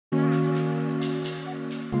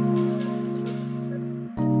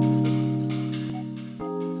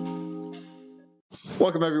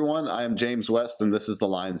Welcome, everyone. I am James West, and this is the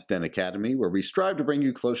Lion's Den Academy, where we strive to bring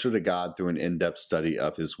you closer to God through an in-depth study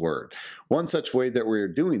of His Word. One such way that we're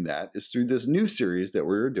doing that is through this new series that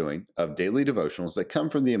we're doing of daily devotionals that come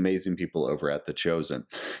from the amazing people over at The Chosen.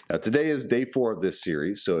 Now, today is day 4 of this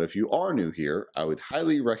series, so if you are new here, I would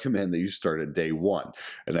highly recommend that you start at day 1,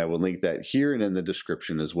 and I will link that here and in the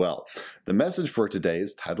description as well. The message for today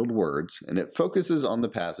is titled Words, and it focuses on the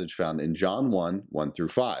passage found in John 1, 1 through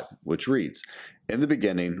 5, which reads, "In the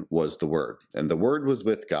beginning was the Word, and the Word was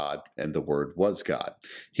with God, and the Word was God.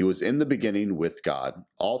 He was in the beginning with God.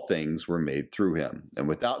 All things were made through Him, and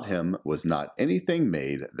without Him was not anything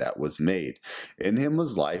made that was made. In Him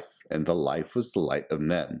was life, and the life was the light of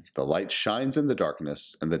men. The light shines in the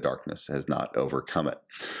darkness, and the darkness has not overcome it.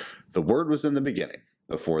 The Word was in the beginning,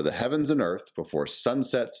 before the heavens and earth, before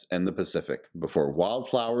sunsets and the Pacific, before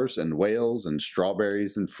wildflowers and whales and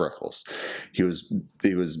strawberries and freckles. He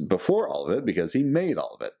was before all of it because He made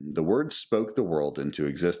all of it. The Word spoke the world into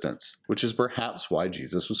existence, which is perhaps why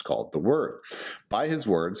Jesus was called the Word. By His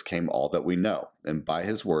words came all that we know, and by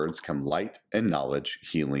His words come light and knowledge,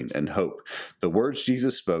 healing and hope. The words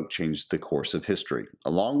Jesus spoke changed the course of history,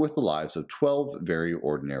 along with the lives of 12 very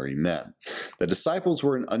ordinary men. The disciples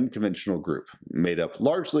were an unconventional group, made up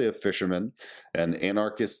largely of fishermen, an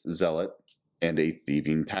anarchist zealot, and a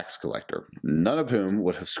thieving tax collector, none of whom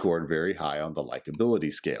would have scored very high on the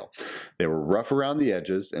likability scale. They were rough around the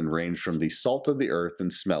edges and ranged from the salt of the earth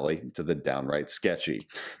and smelly to the downright sketchy.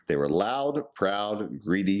 They were loud, proud,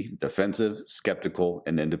 greedy, defensive, skeptical,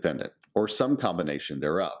 and independent, or some combination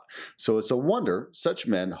thereof. So it's a wonder such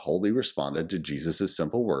men wholly responded to Jesus'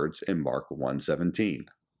 simple words in Mark 1:17.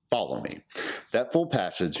 Follow me. That full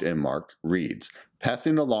passage in Mark reads,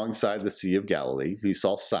 "Passing alongside the Sea of Galilee, he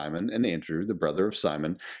saw Simon and Andrew, the brother of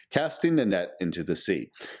Simon, casting a net into the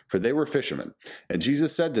sea, for they were fishermen. And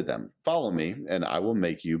Jesus said to them, 'Follow me, and I will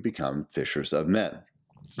make you become fishers of men.'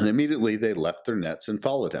 And immediately they left their nets and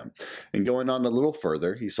followed Him. And going on a little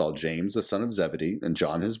further, He saw James, the son of Zebedee, and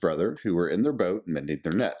John his brother, who were in their boat mending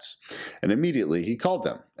their nets. And immediately He called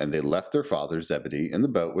them, and they left their father Zebedee in the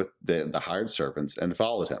boat with the hired servants and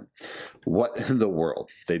followed Him." What in the world?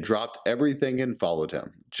 They dropped everything and followed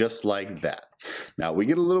Him, just like that. Now, we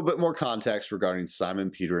get a little bit more context regarding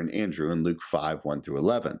Simon, Peter, and Andrew in Luke 5, 1 through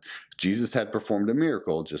 11. Jesus had performed a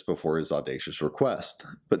miracle just before His audacious request,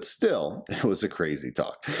 but still, it was a crazy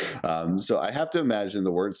talk. So I have to imagine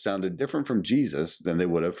the words sounded different from Jesus than they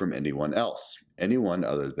would have from anyone else, anyone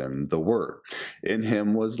other than the Word. In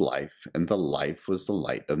Him was life, and the life was the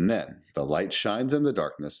light of men. The light shines in the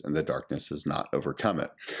darkness, and the darkness has not overcome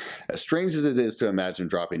it. As strange as it is to imagine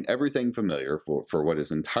dropping everything familiar for what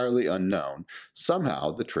is entirely unknown,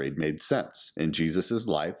 somehow the trade made sense. In Jesus'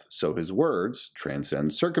 life, so His words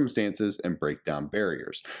transcend circumstances and break down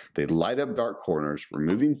barriers. They light up dark corners,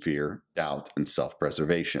 removing fear, doubt, and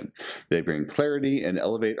self-preservation. They bring clarity and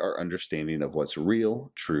elevate our understanding of what's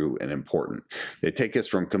real, true, and important. They take us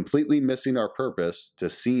from completely missing our purpose to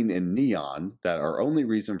seeing in neon that our only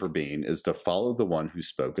reason for being is to follow the one who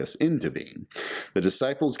spoke us into being. The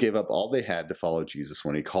disciples gave up all they had to follow Jesus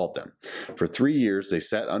when He called them. For 3 years, they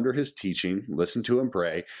sat under His teaching, listened to Him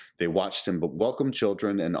pray. They watched Him welcome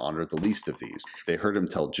children and honor the least of these. They heard Him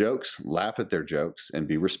tell jokes, laugh at their jokes, and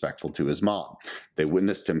be respectful to His mom. They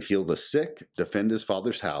witnessed Him heal the sick, defend His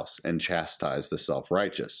Father's house, and chastise the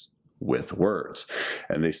self-righteous with words.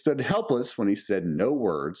 And they stood helpless when He said no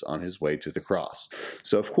words on His way to the cross.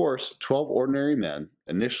 So of course, 12 ordinary men,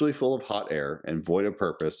 initially full of hot air and void of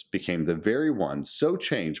purpose, became the very ones so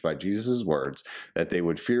changed by Jesus' words that they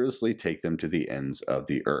would fearlessly take them to the ends of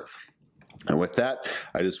the earth. And with that,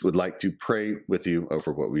 I just would like to pray with you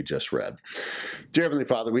over what we just read. Dear Heavenly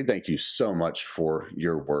Father, we thank You so much for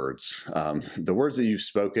Your words. The words that You've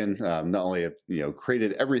spoken not only have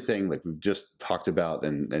created everything like we've just talked about,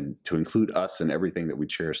 and to include us and everything that we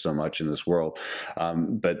cherish so much in this world,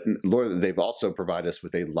 but Lord, they've also provided us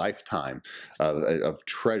with a lifetime of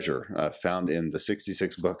treasure found in the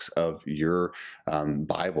 66 books of Your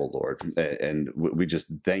Bible, Lord. And we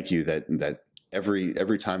just thank You that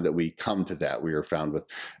every time that we come to that, we are found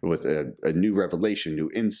with a new revelation, new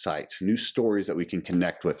insight, new stories that we can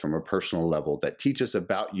connect with from a personal level that teach us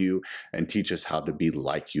about You and teach us how to be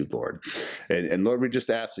like You, Lord. And Lord, we just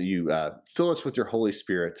ask that You fill us with Your Holy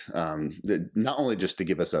Spirit, not only just to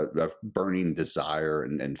give us a burning desire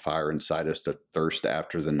and fire inside us to thirst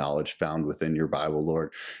after the knowledge found within Your Bible,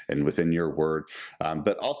 Lord, and within Your Word,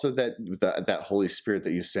 but also that Holy Spirit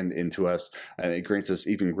that You send into us, it grants us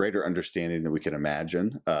even greater understanding that we can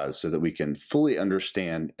imagine, so that we can fully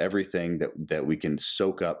understand everything that we can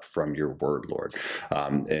soak up from your word, Lord.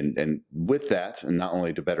 And with that, and not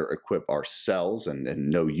only to better equip ourselves and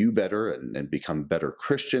know you better and become better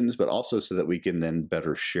Christians, but also so that we can then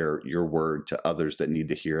better share your word to others that need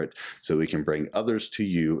to hear it, so we can bring others to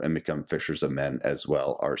you and become fishers of men as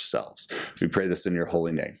well ourselves. We pray this in your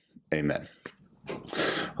holy name. Amen.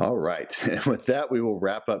 All right, and with that, we will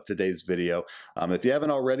wrap up today's video. If you haven't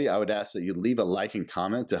already, I would ask that you leave a like and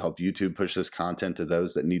comment to help YouTube push this content to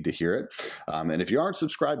those that need to hear it. And if you aren't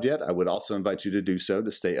subscribed yet, I would also invite you to do so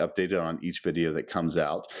to stay updated on each video that comes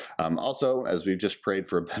out. Also, as we've just prayed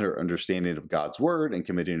for a better understanding of God's Word and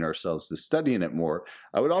committing ourselves to studying it more,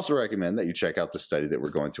 I would also recommend that you check out the study that we're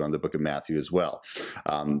going through on the book of Matthew as well.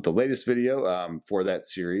 The latest video for that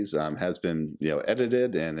series has been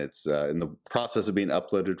edited, and it's in the process of being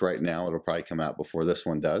uploaded right now. It'll probably come out before this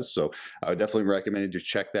one does. So I would definitely recommend you to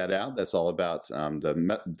check that out. That's all about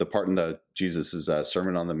the part in Jesus'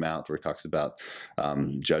 Sermon on the Mount where he talks about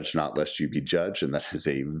judge not lest you be judged. And that is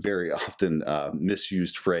a very often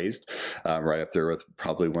misused phrase, right up there with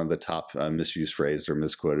probably one of the top misused phrases or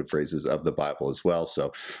misquoted phrases of the Bible as well.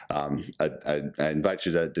 So I invite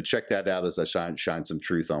you to check that out as I shine some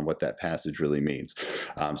truth on what that passage really means.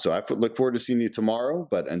 So I look forward to seeing you tomorrow.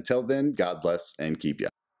 But until then, God bless and keep you.